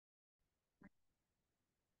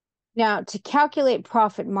Now, to calculate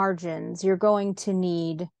profit margins, you're going to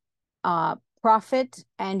need profit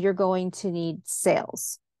and you're going to need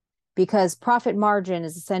sales, because profit margin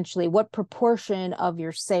is essentially what proportion of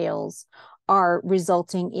your sales are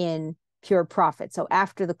resulting in pure profit. So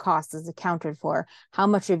after the cost is accounted for, how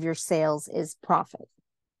much of your sales is profit?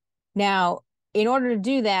 Now, in order to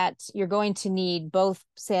do that, you're going to need both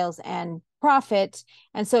sales and profit.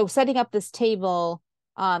 And so setting up this table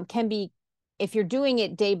can be, if you're doing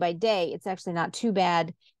it day by day, it's actually not too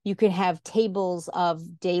bad. You can have tables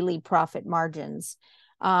of daily profit margins.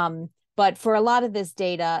 But for a lot of this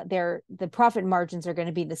data, the profit margins are going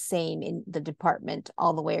to be the same in the department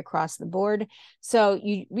all the way across the board. So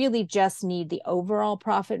you really just need the overall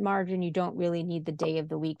profit margin. You don't really need the day of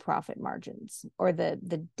the week profit margins or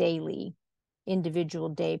the daily individual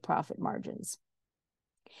day profit margins.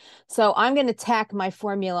 So I'm going to tack my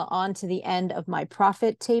formula onto the end of my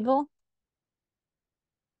profit table.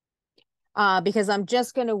 Because I'm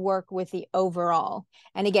just going to work with the overall.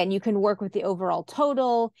 And again, you can work with the overall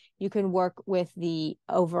total. You can work with the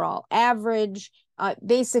overall average.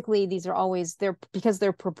 Basically, these are always, because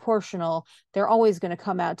they're proportional, they're always going to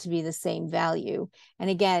come out to be the same value. And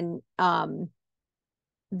again,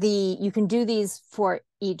 you can do these for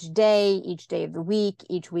each day of the week,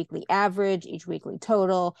 each weekly average, each weekly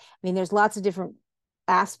total. I mean, there's lots of different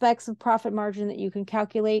aspects of profit margin that you can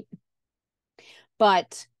calculate.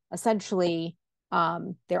 But essentially,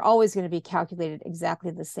 they're always going to be calculated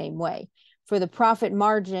exactly the same way. For the profit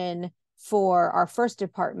margin for our first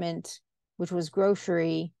department, which was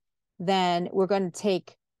grocery, then we're going to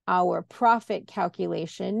take our profit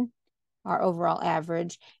calculation, our overall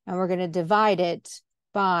average, and we're going to divide it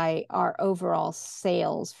by our overall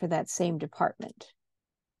sales for that same department.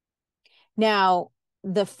 Now,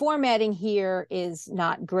 the formatting here is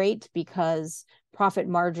not great because profit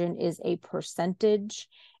margin is a percentage.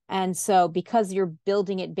 And so because you're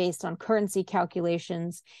building it based on currency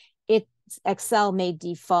calculations, Excel may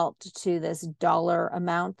default to this dollar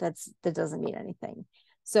amount that doesn't mean anything.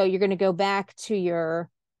 So you're going to go back to your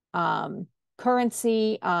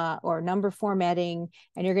currency or number formatting,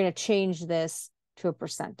 and you're going to change this to a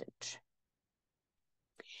percentage.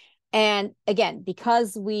 And again,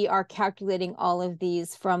 because we are calculating all of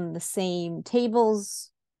these from the same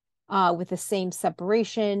tables with the same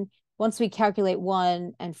separation, once we calculate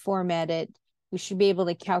one and format it, we should be able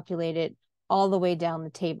to calculate it all the way down the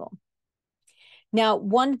table. Now,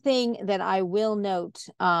 one thing that I will note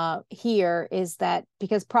here is that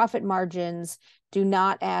because profit margins do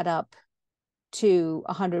not add up to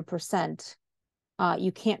 100%,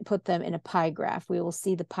 you can't put them in a pie graph. We will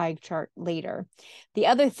see the pie chart later. The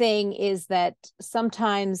other thing is that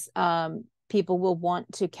sometimes people will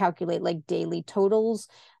want to calculate like daily totals,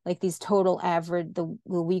 like these total average, the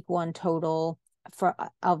week one total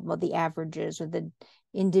of the averages or the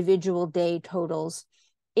individual day totals.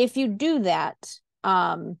 If you do that,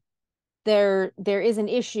 there is an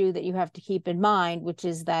issue that you have to keep in mind, which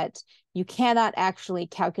is that you cannot actually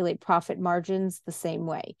calculate profit margins the same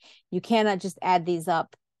way. You cannot just add these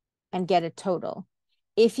up and get a total.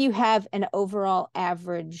 If you have an overall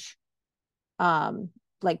average,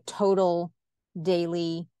 like total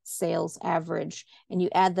daily sales average, and you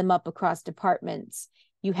add them up across departments,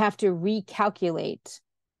 you have to recalculate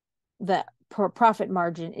the profit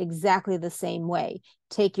margin exactly the same way.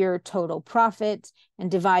 Take your total profit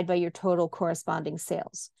and divide by your total corresponding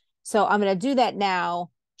sales. So I'm going to do that now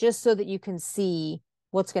just so that you can see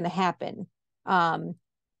what's going to happen.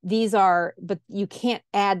 But you can't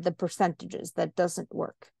add the percentages. That doesn't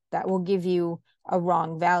work. That will give you a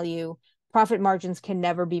wrong value. Profit margins can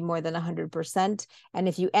never be more than 100%. And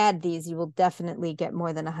if you add these, you will definitely get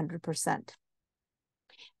more than 100%.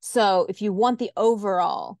 So if you want the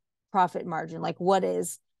overall profit margin, like what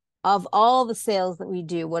is, of all the sales that we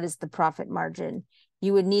do, what is the profit margin?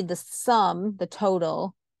 You would need the sum, the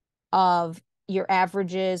total of your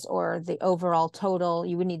averages or the overall total.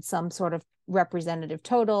 You would need some sort of representative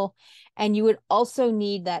total. And you would also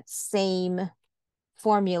need that same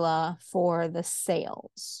formula for the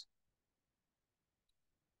sales.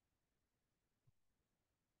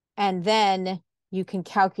 And then you can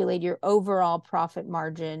calculate your overall profit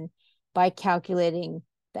margin by calculating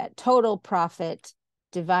that total profit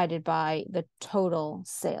divided by the total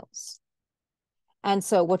sales. And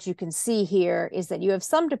so what you can see here is that you have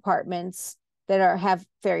some departments that have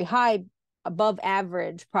very high, above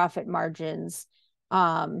average profit margins.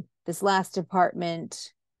 This last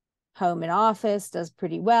department, home and office, does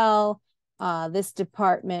pretty well. This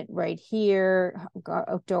department right here,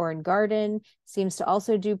 outdoor and garden, seems to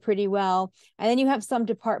also do pretty well. And then you have some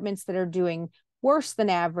departments that are doing worse than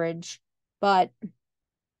average, but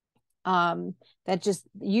That just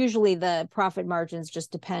usually the profit margins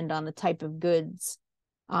just depend on the type of goods.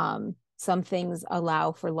 Some things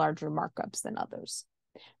allow for larger markups than others,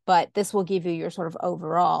 but this will give you your sort of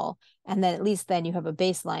overall, and then at least then you have a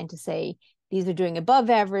baseline to say these are doing above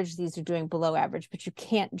average, these are doing below average, but you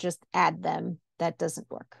can't just add them. That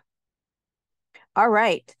doesn't work. All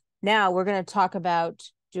right, now we're going to talk about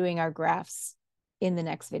doing our graphs in the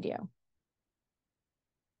next video.